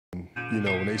You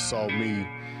know, when they saw me,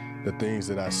 the things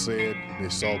that I said, they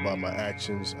saw by my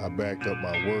actions. I backed up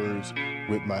my words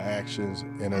with my actions.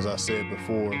 And as I said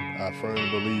before, I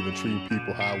firmly believe in treating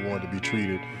people how I want to be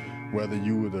treated, whether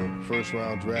you were the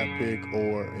first-round draft pick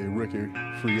or a rookie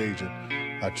free agent.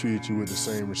 I treated you with the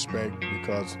same respect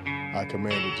because I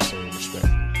commanded the same respect.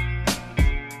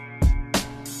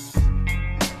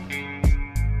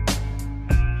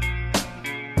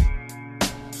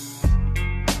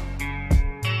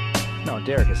 No,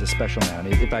 Derrick is a special man.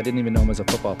 If I didn't even know him as a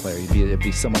football player, it'd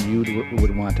be someone you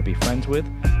would want to be friends with,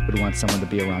 would want someone to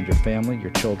be around your family, your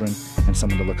children, and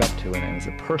someone to look up to. And as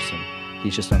a person,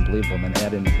 he's just unbelievable. And then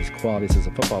add in his qualities as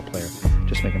a football player,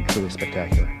 just make him truly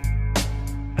spectacular.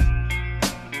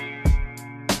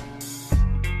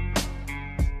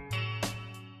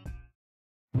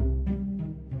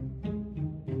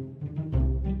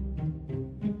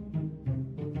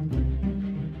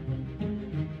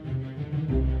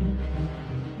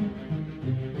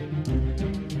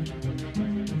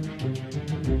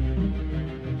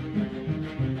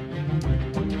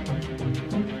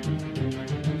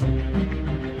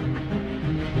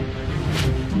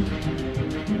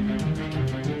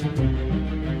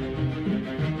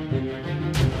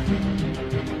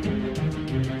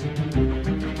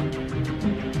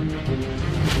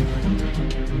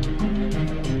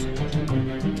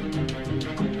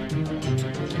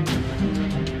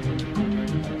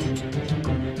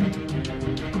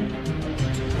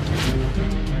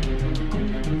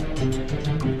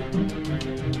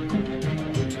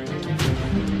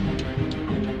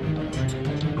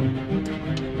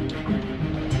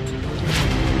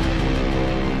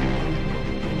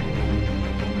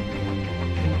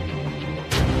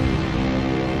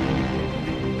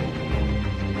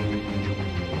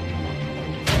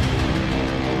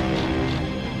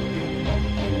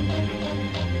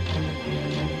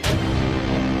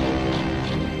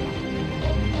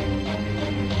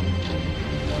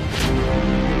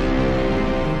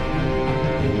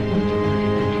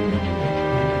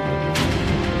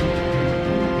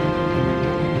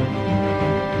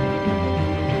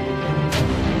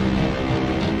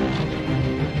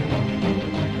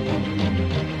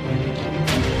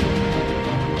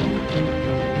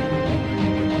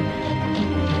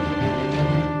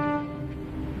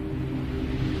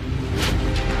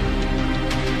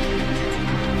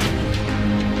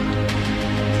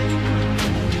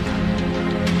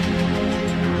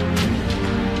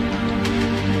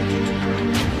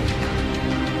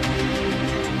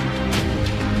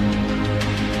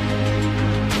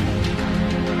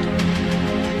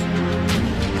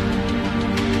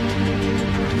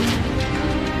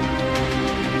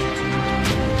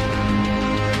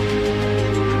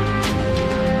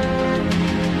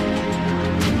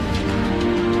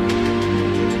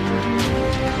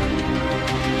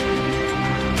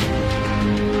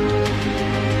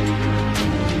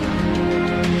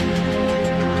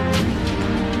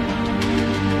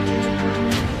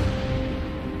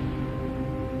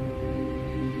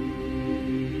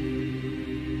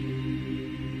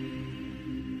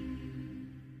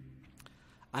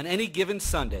 On any given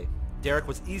Sunday, Derrick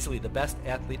was easily the best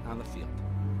athlete on the field.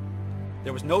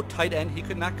 There was no tight end he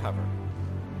could not cover,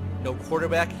 no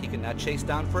quarterback he could not chase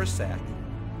down for a sack.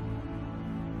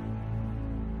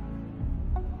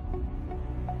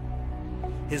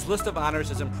 His list of honors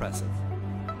is impressive.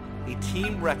 A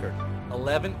team record,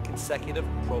 11 consecutive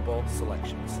Pro Bowl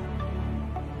selections.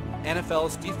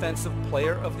 NFL's Defensive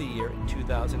Player of the Year in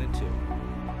 2002.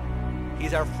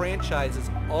 He's our franchise's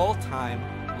all-time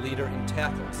leader in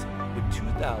tackles with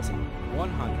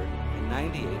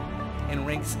 2,198 and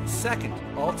ranks second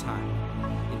all-time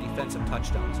in defensive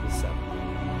touchdowns with 7.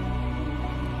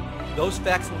 Those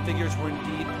facts and figures were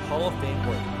indeed Hall of Fame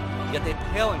worthy, yet they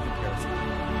pale in comparison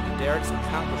to Derrick's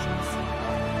accomplishments.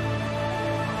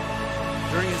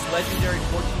 During his legendary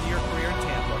 14-year career in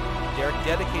Tampa, Derrick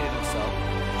dedicated himself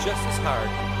just as hard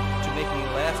to making a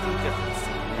lasting difference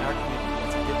in our community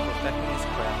as he did perfecting his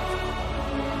craft as a footballer.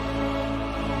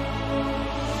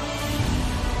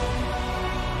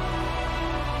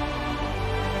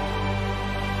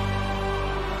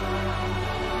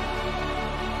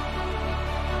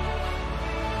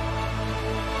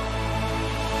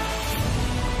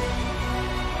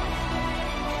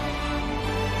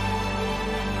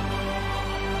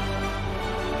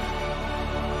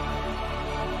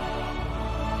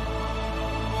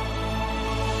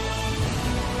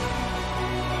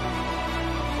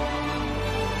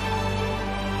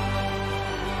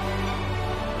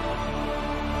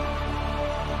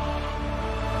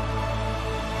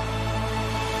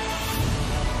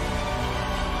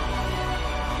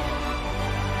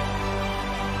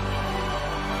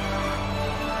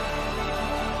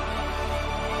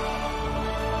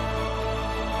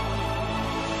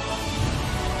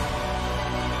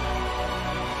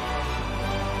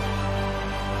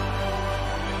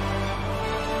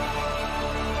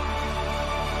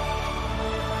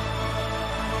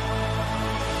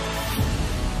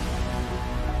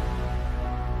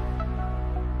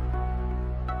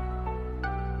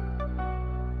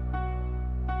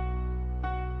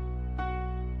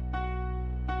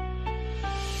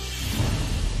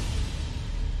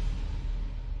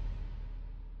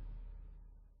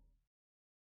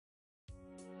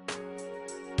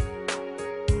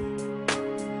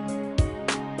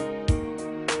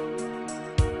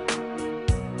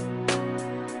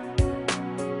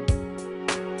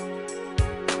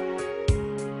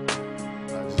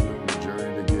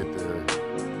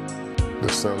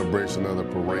 celebration of the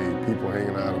parade, people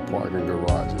hanging out in parking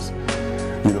garages,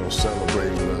 you know,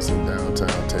 celebrating with us in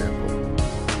downtown Tampa.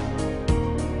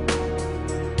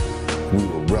 We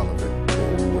were relevant,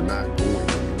 and we were not going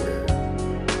anywhere.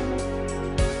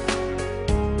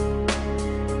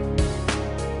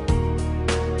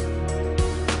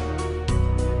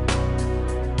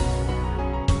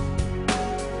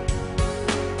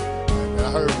 And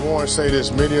I heard Warren say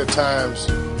this many a times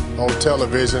on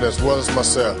television as well as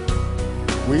myself.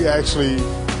 We actually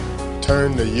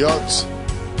turned the Yucks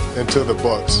into the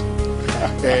Bucks.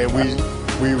 And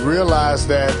we realized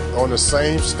that on the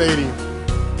same stadium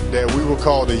that we were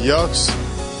called the Yucks,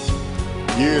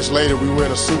 years later we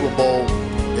win a Super Bowl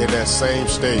in that same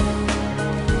stadium.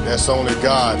 That's only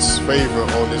God's favor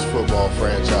on this football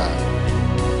franchise.